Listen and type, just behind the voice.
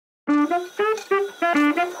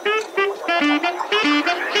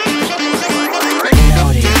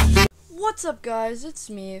What's up, guys? It's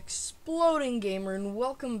me, Exploding Gamer, and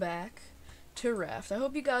welcome back to Raft. I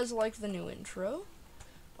hope you guys liked the new intro.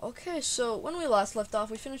 Okay, so when we last left off,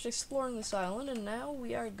 we finished exploring this island, and now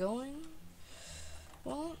we are going,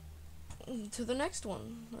 well, to the next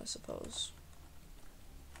one, I suppose.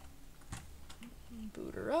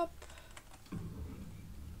 Boot her up.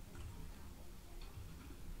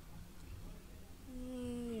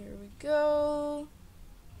 Here we go.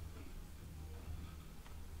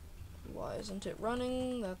 Why isn't it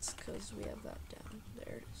running? That's because we have that down.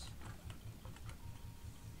 There it is.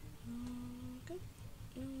 Okay.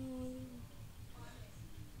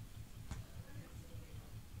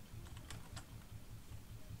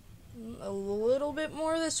 A little bit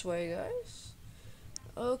more this way, guys.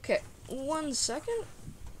 Okay, 1 second.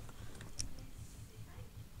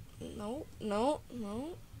 No, no,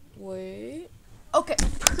 no. Wait. Okay,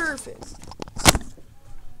 perfect.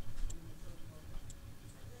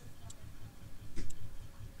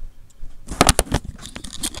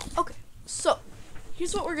 Okay, so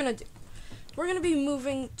here's what we're gonna do. We're gonna be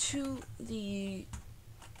moving to the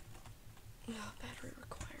battery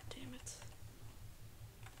required, damn it.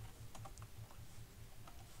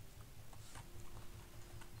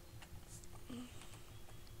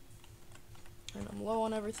 And I'm low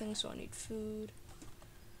on everything, so I need food.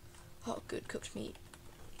 Oh, good, cooked meat.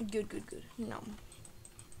 Good, good, good. Nom.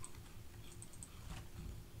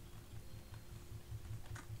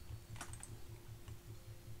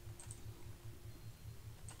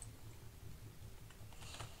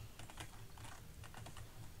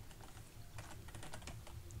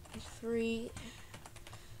 Three,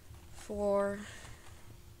 4,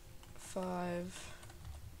 5.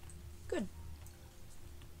 Good.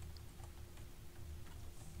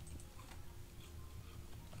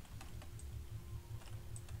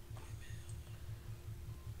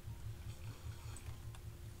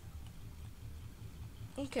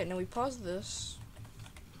 Okay, now we pause this.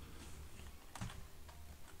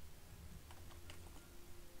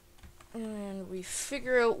 And we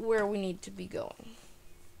figure out where we need to be going.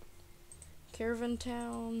 Caravan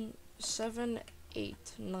Town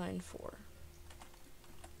 7894.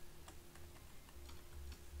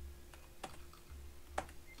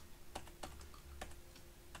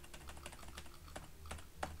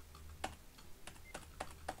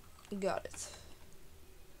 Got it.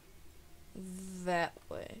 That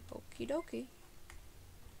way. Okie dokie.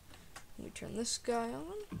 Let me turn this guy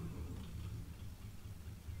on.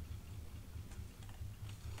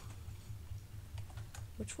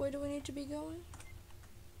 Which way do we need to be going?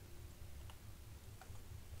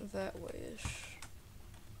 That way-ish.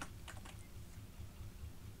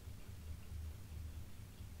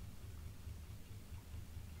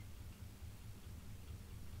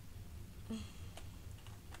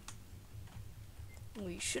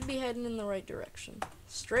 We should be heading in the right direction.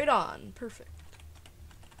 Straight on. Perfect.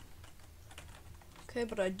 Okay,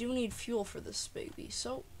 but I do need fuel for this baby,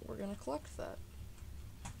 so we're gonna collect that.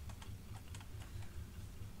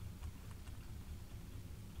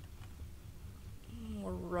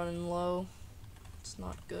 We're running low. It's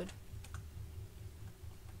not good.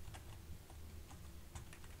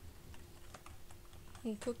 I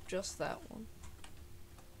can cook just that one.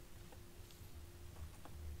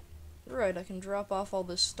 Right, I can drop off all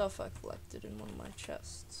this stuff I collected in one of my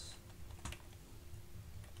chests.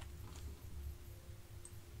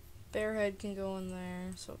 Bearhead can go in there,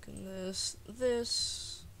 so can this.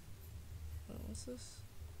 What's this?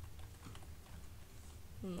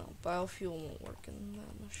 No, biofuel won't work in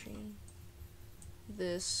that machine.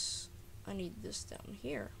 This, I need this down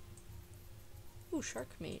here. Ooh,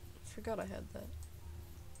 shark meat. Forgot I had that.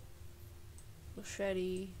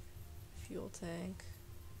 Machete, fuel tank.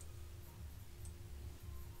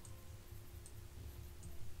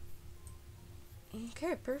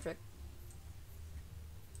 Okay, perfect.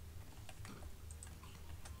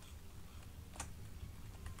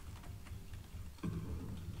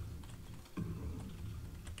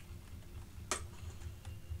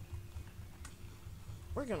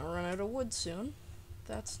 We're gonna run out of wood soon.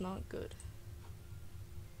 That's not good.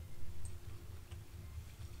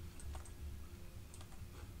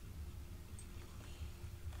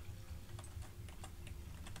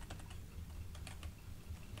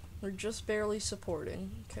 We're just barely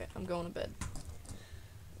supporting. Okay, I'm going to bed.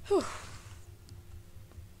 Whew.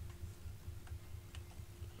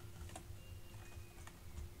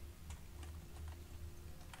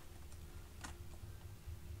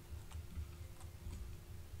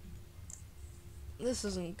 This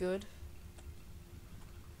isn't good.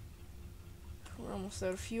 We're almost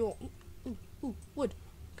out of fuel. Ooh, wood.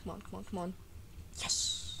 Come on, come on, come on.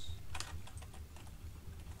 Yes!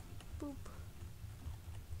 Boop.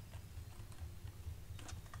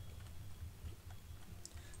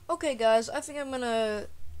 Okay, guys, I think I'm gonna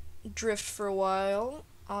drift for a while.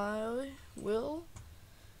 I will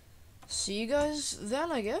see you guys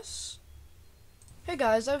then, I guess. Hey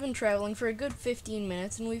guys, I've been traveling for a good 15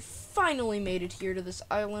 minutes, and we finally made it here to this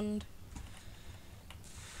island.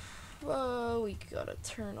 We gotta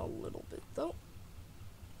turn a little bit, though.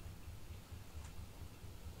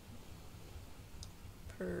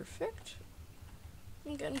 Perfect.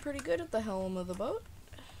 I'm getting pretty good at the helm of the boat.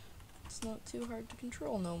 It's not too hard to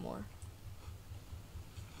control no more.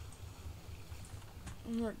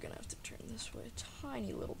 And we're gonna have to turn this way a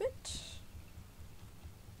tiny little bit.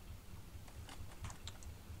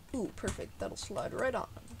 Ooh, perfect. That'll slide right on.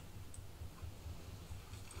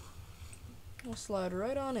 We'll slide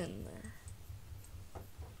right on in there.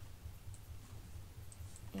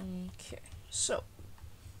 Okay, so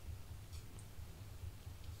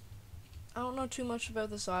I don't know too much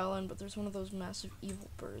about this island, but there's one of those massive evil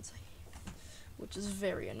birds, which is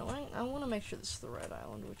very annoying. I want to make sure this is the right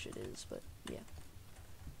island, which it is, but yeah.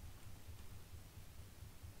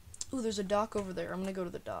 Ooh, there's a dock over there. I'm gonna go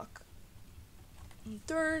to the dock.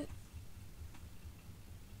 Turn.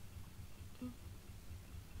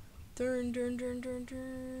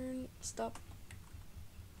 Turn. Stop.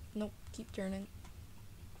 Nope, keep turning.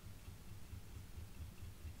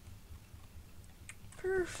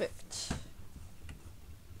 Perfect.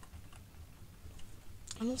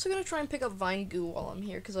 I'm also gonna try and pick up vine goo while I'm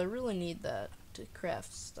here, because I really need that to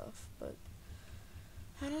craft stuff, but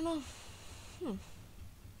I don't know.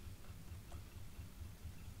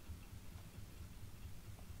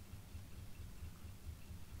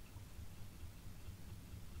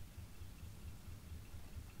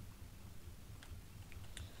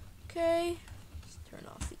 Okay, let's turn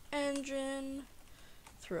off the engine,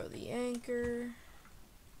 throw the anchor,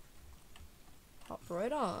 hop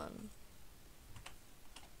right on.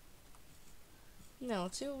 Now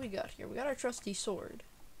let's see what we got here. We got our trusty sword.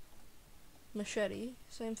 Machete,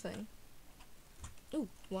 same thing. Ooh,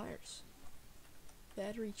 wires.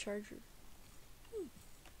 Battery charger.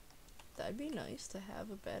 That'd be nice to have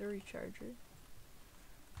a battery charger.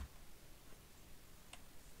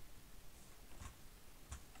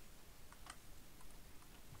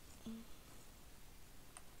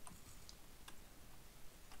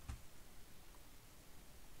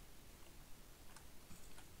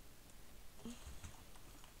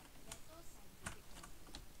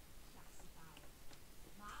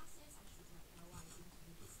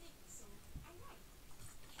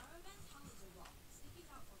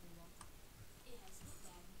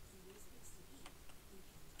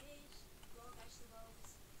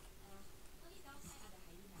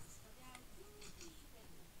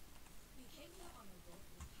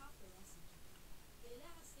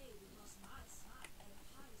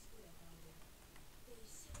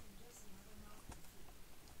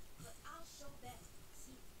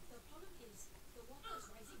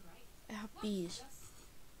 Bees.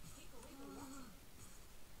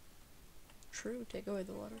 True, take away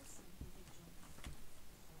the water.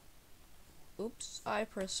 Oops, I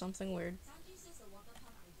pressed something weird.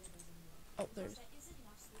 Oh, there's.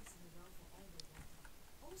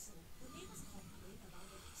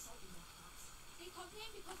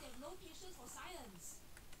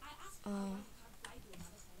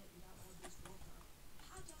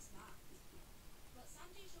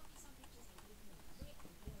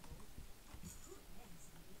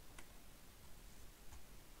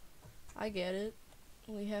 I get it.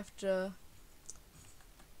 We have to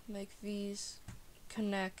make these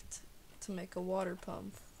connect to make a water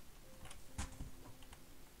pump.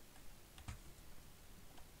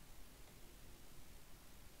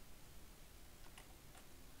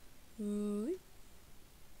 Ooh.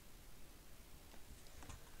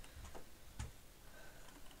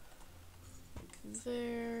 Like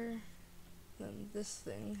there. Then this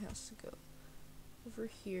thing has to go over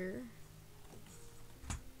here.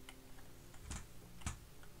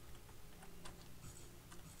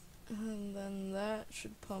 And then that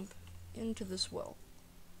should pump into this well.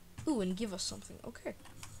 Ooh, and give us something. Okay.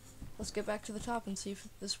 Let's get back to the top and see if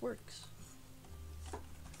this works.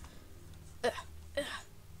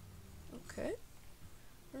 Okay.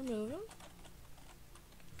 We're moving.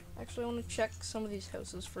 Actually, I want to check some of these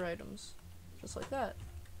houses for items. Just like that.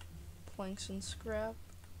 Planks and scrap.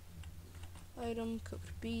 Item,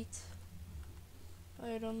 cooked beet.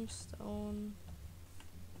 Item, stone.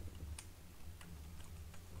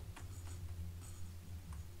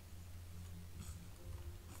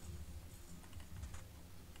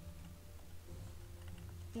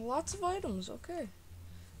 Lots of items, okay.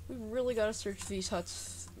 We really gotta search these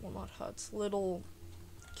huts, well not huts, little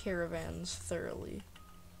caravans thoroughly.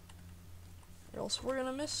 Or else we're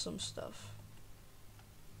gonna miss some stuff.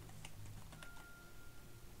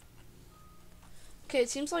 Okay, it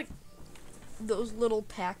seems like those little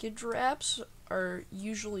package wraps are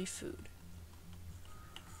usually food.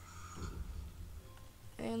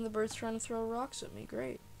 And the bird's trying to throw rocks at me,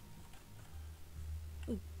 great.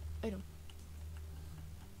 Ooh, item.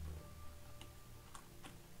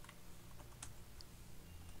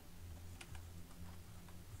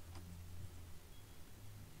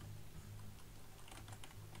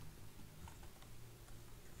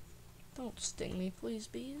 Don't sting me, please,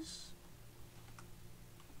 bees.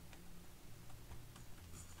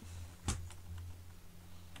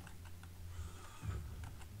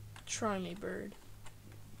 Try me, bird.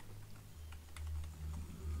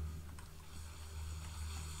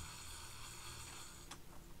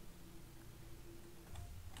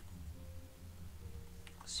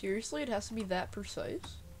 Seriously, it has to be that precise?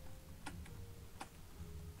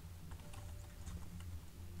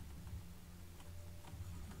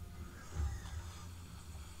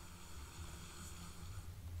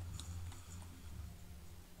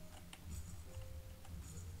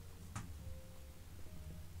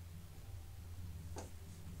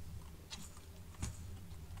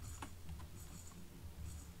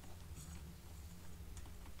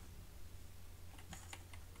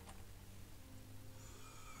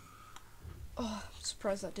 Oh, I'm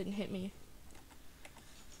surprised that didn't hit me.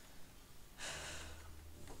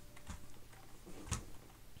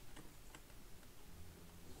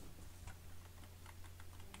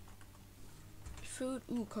 Food,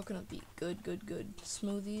 ooh, coconut beet, good, good, good.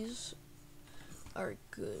 Smoothies are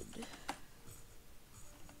good.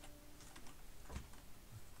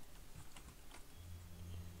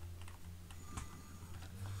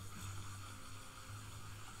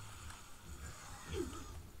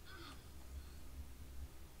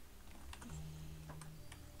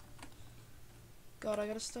 God, I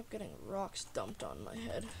gotta stop getting rocks dumped on my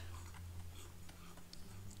head.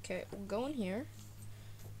 Okay, we'll go in here,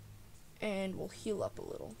 and we'll heal up a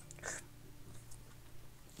little.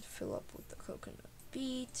 Fill up with the coconut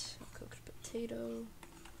beet, cooked potato.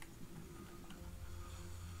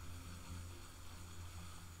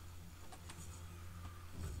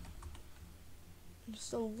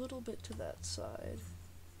 Just a little bit to that side.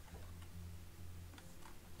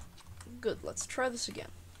 Good, let's try this again.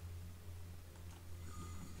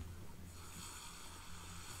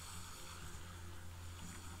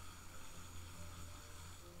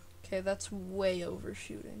 Okay, that's way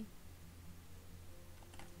overshooting.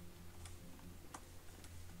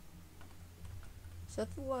 Is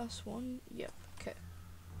that the last one? Yep, okay.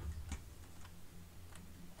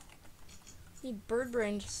 Need bird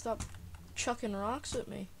brain to stop chucking rocks at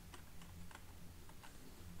me.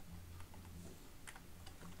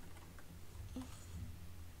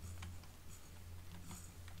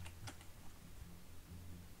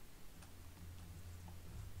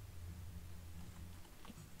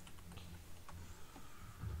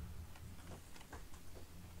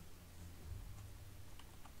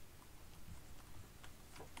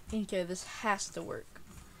 Okay, this has to work.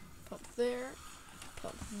 Pump there,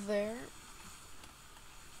 pump there,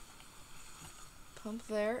 pump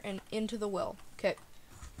there, and into the well. Okay,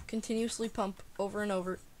 continuously pump over and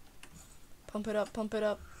over. Pump it up, pump it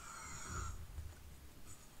up.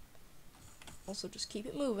 Also, just keep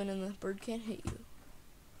it moving and the bird can't hit you.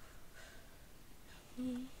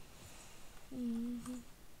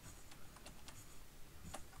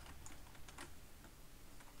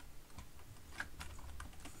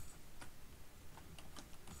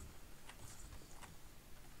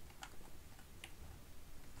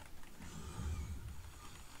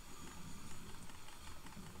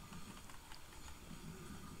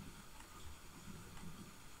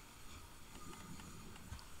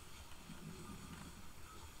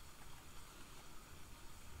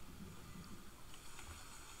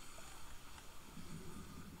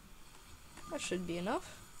 That should be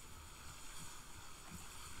enough.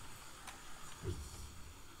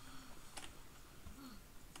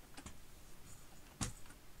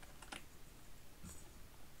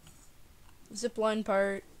 Zipline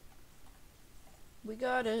part. We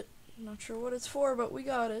got it. Not sure what it's for, but we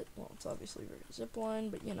got it. Well, it's obviously for a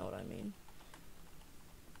zipline, but you know what I mean.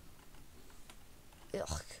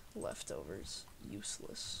 Ugh, leftovers.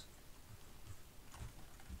 Useless.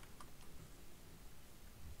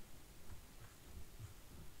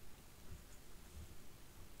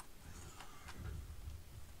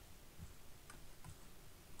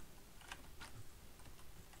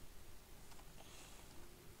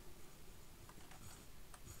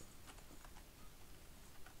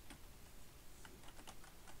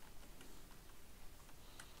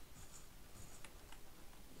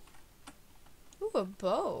 a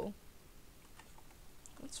bow.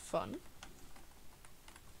 That's fun.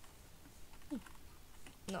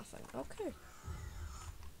 Nothing. Okay.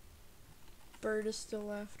 Bird is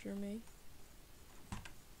still after me.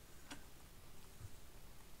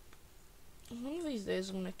 One of these days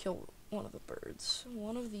I'm gonna kill one of the birds.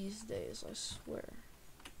 One of these days, I swear.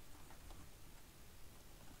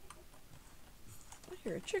 I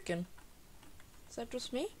hear a chicken. Is that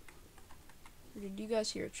just me? Or did you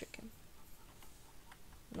guys hear a chicken?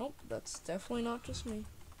 Nope, that's definitely not just me.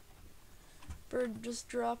 Bird just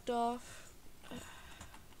dropped off.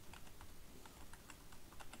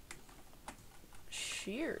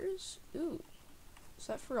 Shears? Ooh. Is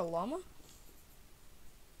that for a llama?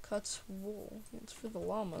 Cuts wool. It's for the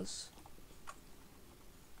llamas.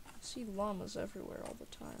 I see llamas everywhere all the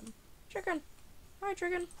time. Chicken! Hi,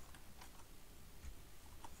 chicken!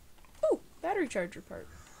 Ooh! Battery charger part.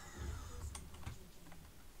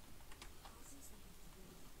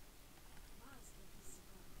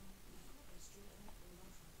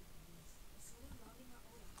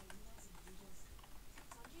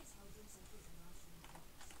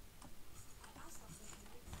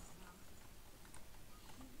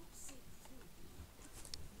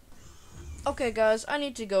 Okay, guys, I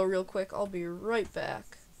need to go real quick. I'll be right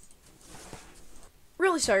back.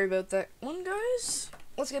 Really sorry about that one, guys.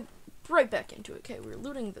 Let's get right back into it. Okay, we were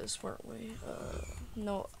looting this, weren't we?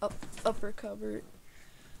 No, upper cupboard.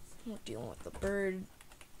 I'm not dealing with the bird.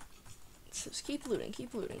 It says keep looting,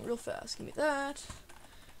 real fast. Give me that.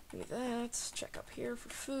 Give me that. Check up here for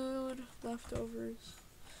food, leftovers,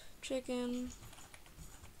 chicken.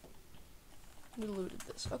 We looted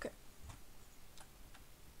this. Okay.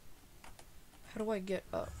 How do I get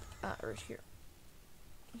up? Ah, right here.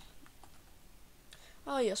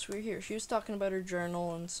 Oh, yes, we're here. She was talking about her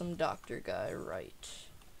journal and some doctor guy, right.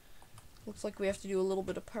 Looks like we have to do a little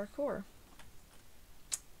bit of parkour.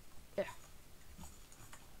 Yeah.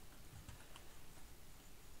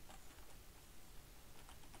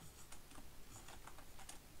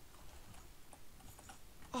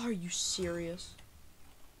 Are you serious?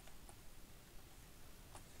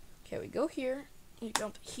 Okay, we go here. We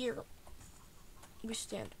jump here. We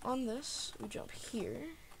stand on this. We jump here.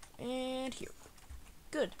 And here.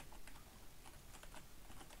 Good.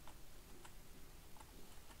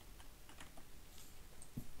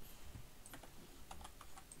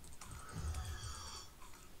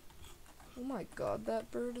 Oh my god,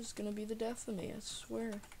 that bird is gonna be the death of me, I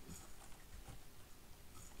swear.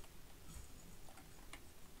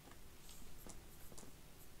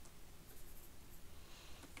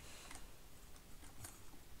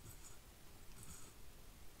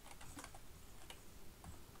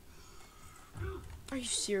 Are you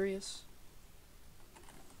serious?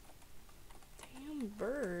 Damn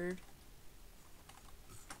bird.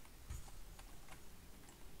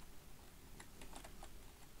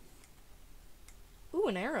 Ooh,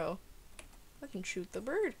 an arrow. I can shoot the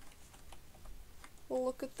bird. Well,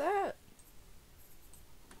 look at that.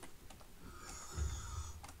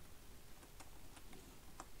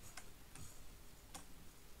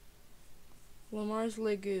 Lamar's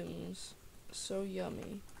legumes. So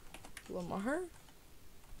yummy. Lamar?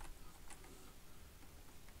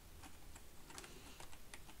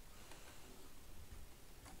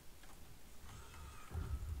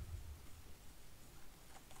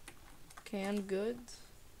 Canned goods.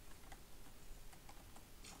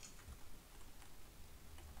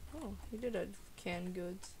 Oh, he did have canned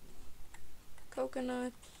goods.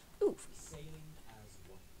 Coconut. Ooh. Sailing as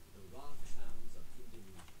one, the raft towns of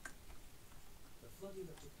Indonesia. The flooding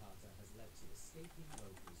of Jakarta has led to escaping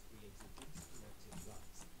locals creating interconnected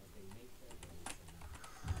rafts as they make their way to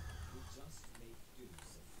land. We just make do,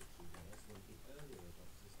 said Vicky Reyes, one of the earlier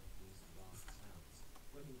adopters of these raft towns,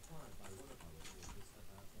 when inquired by one of our reporters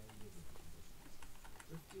about their living conditions.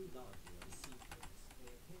 Drifting largely on seafoams,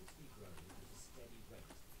 they appear to be growing at a steady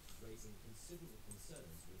rate, raising considerable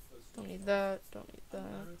concerns with close Don't need that. Don't need a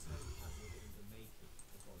that. maritime hazard in the making,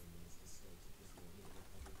 the Foreign Minister stated this morning in the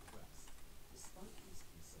public address. Despite these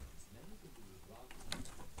concerns, many believe rafting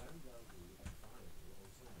could very well be a viable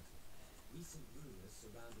alternative. Recent rumours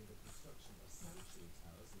surrounding the construction of sanctuary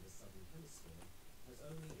towers in the southern hemisphere has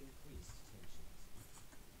only increased tensions.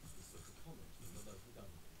 This was a comment from the local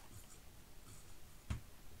government.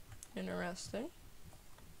 Interesting.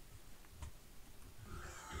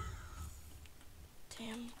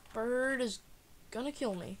 Damn bird is gonna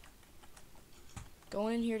kill me.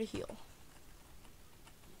 Going in here to heal.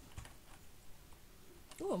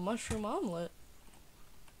 Ooh, a mushroom omelet.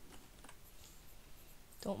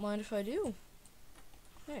 Don't mind if I do.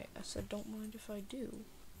 Hey, I said don't mind if I do.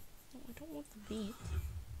 No, I don't want the beef.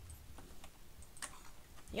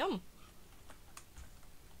 Yum.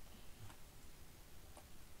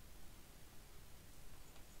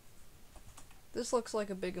 This looks like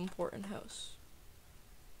a big important house.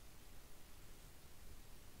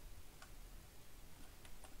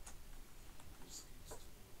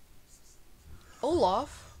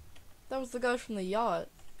 Olaf? That was the guy from the yacht.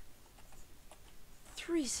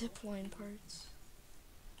 3 zipline parts.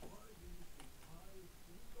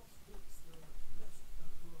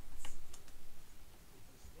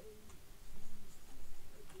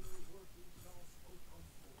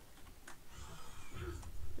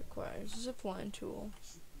 Requires zipline tool.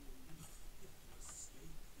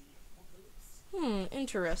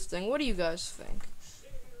 Interesting. What do you guys think?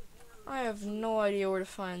 I have no idea where to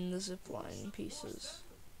find the zipline pieces.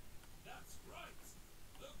 That's right.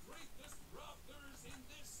 The greatest rafters in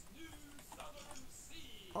this new southern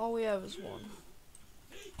sea. All we have is one.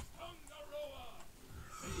 Take Tangaroa.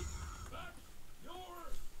 Take back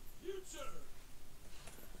your future.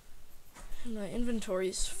 My inventory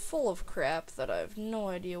is full of crap that I have no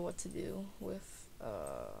idea what to do with.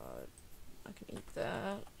 I can eat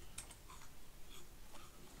that.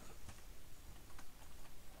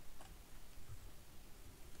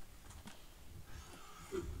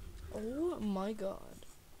 Oh my god.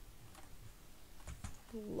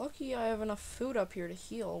 Lucky I have enough food up here to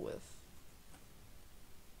heal with.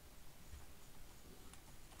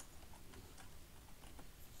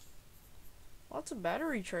 Lots of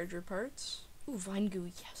battery charger parts. Ooh, vine goo,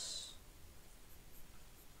 yes.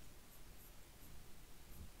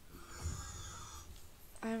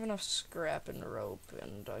 I have enough scrap and rope,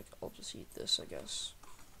 and I'll just eat this, I guess.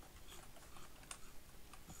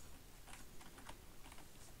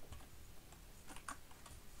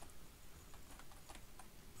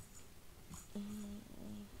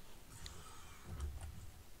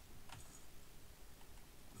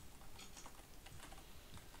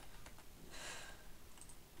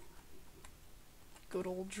 Good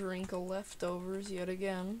old drink of leftovers yet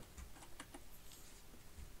again.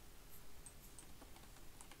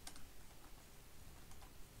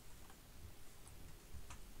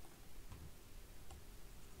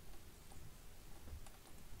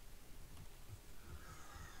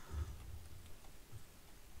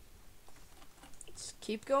 Let's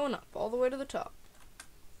keep going up, all the way to the top.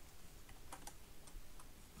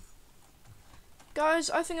 Guys,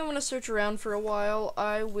 I think I'm gonna search around for a while.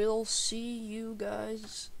 I will see you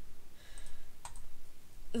guys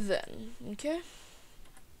then, okay?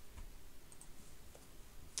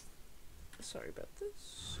 Sorry about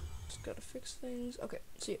this. Just gotta fix things. Okay,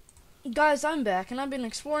 see you. Guys, I'm back, and I've been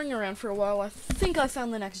exploring around for a while. I think I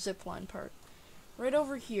found the next zipline part. Right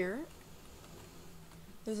over here,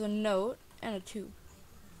 there's a note and a tube.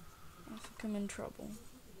 I think I'm in trouble.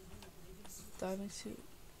 Diving suit.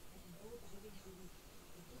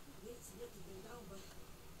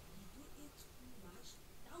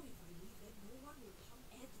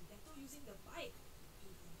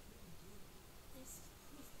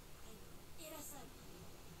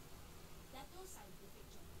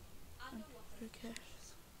 Okay.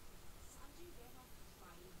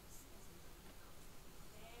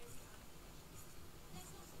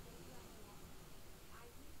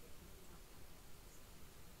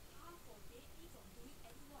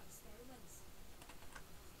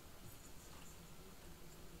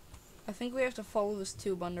 I think we have to follow this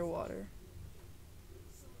tube underwater.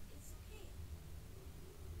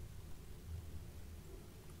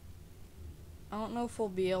 I don't know if we'll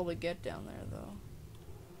be able to get down there, though.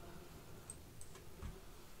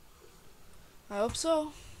 I hope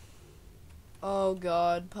so. Oh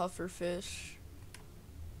god, pufferfish.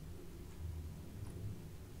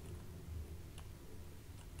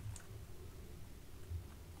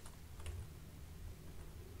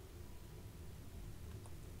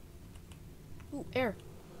 Ooh, air.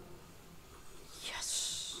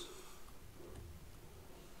 Yes.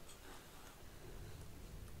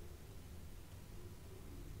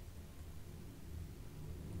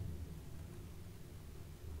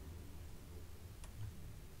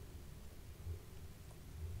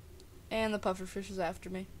 And the pufferfish is after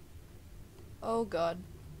me. Oh god.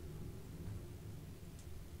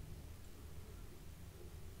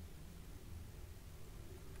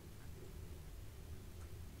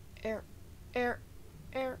 Air, air,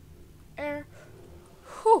 air, air.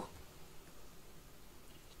 Whew.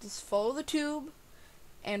 Just follow the tube,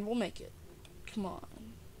 and we'll make it. Come on.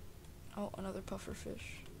 Oh, another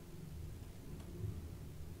pufferfish.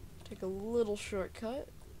 Take a little shortcut.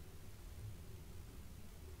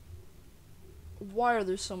 Why are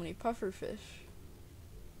there so many pufferfish?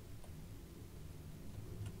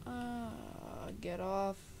 Get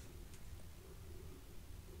off.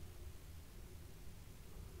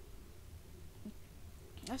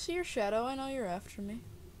 see your shadow. I know you're after me.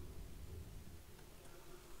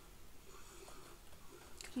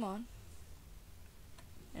 Come on.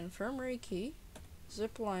 Infirmary key.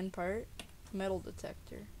 Zipline part. Metal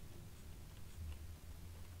detector.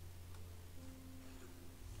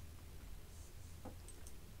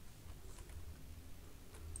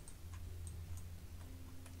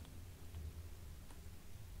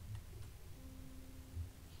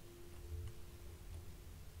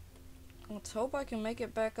 Let's hope I can make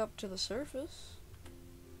it back up to the surface.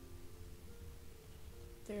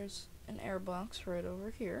 There's an air box right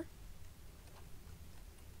over here.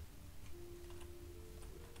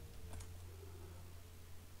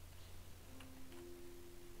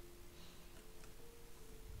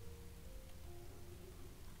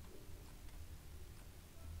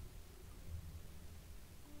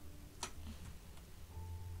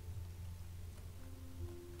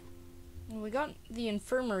 We got the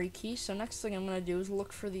infirmary key, so next thing I'm going to do is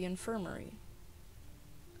look for the infirmary.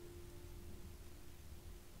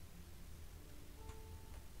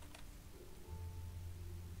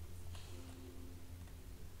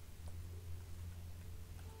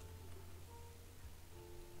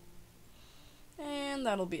 And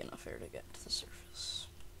that'll be enough air to get to the surface.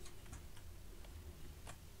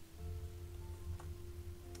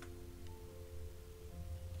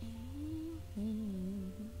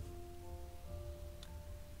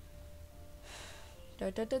 Da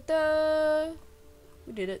da da da.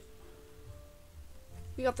 We did it.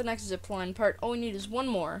 We got the next zipline part. All we need is one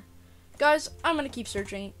more. Guys, I'm gonna keep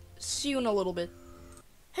searching. See you in a little bit.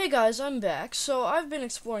 Hey guys, I'm back. So I've been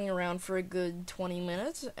exploring around for a good 20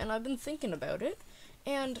 minutes, and I've been thinking about it.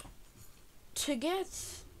 And to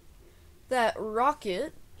get that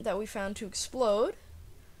rocket that we found to explode,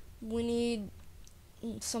 we need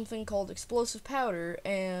something called explosive powder,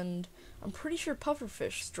 and I'm pretty sure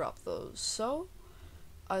pufferfish drop those. So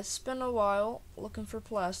I spent a while looking for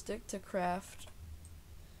plastic to craft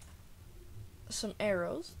some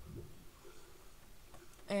arrows,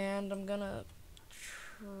 and I'm gonna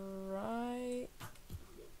try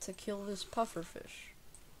to kill this pufferfish.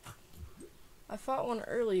 I fought one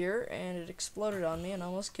earlier and it exploded on me and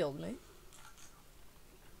almost killed me.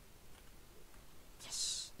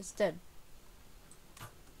 Yes, it's dead.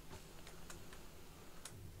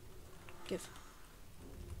 Give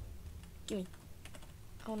me.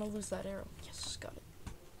 I want to lose that arrow. Yes, got it.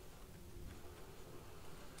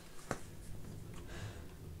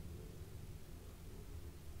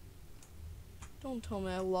 Don't tell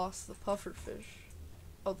me I lost the pufferfish.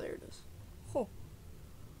 Oh, there it is. Oh.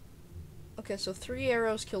 Okay, so 3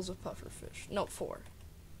 arrows kills a pufferfish. No, 4.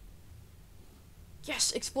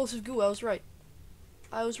 Yes, explosive goo. I was right.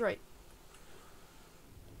 I was right.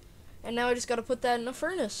 And now I just gotta put that in a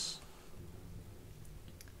furnace.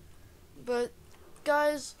 But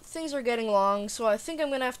guys, things are getting long, so I think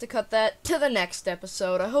I'm gonna have to cut that to the next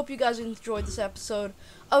episode. I hope you guys enjoyed this episode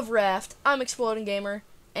of Raft. I'm Exploding Gamer,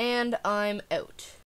 and I'm out.